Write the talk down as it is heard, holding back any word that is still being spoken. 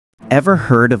Ever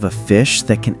heard of a fish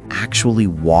that can actually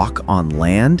walk on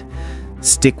land?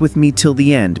 Stick with me till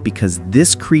the end because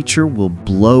this creature will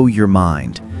blow your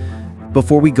mind.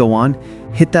 Before we go on,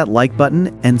 hit that like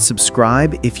button and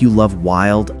subscribe if you love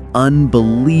wild,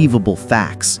 unbelievable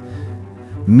facts.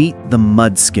 Meet the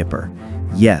mud skipper.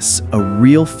 Yes, a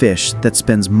real fish that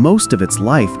spends most of its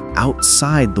life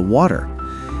outside the water.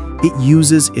 It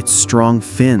uses its strong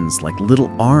fins like little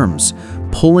arms,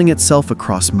 pulling itself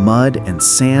across mud and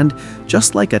sand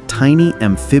just like a tiny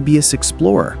amphibious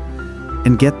explorer.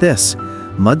 And get this,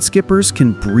 mud skippers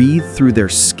can breathe through their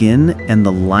skin and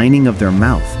the lining of their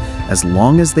mouth as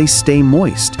long as they stay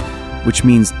moist, which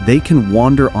means they can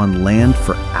wander on land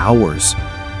for hours.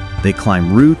 They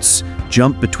climb roots,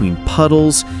 jump between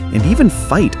puddles, and even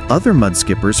fight other mud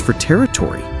skippers for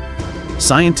territory.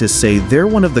 Scientists say they're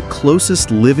one of the closest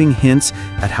living hints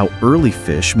at how early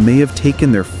fish may have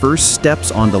taken their first steps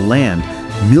onto land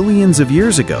millions of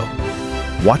years ago.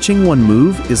 Watching one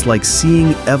move is like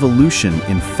seeing evolution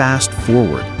in fast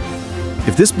forward.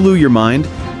 If this blew your mind,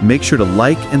 make sure to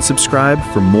like and subscribe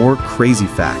for more crazy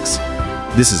facts.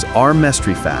 This is our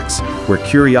Mystery Facts, where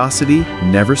curiosity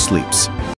never sleeps.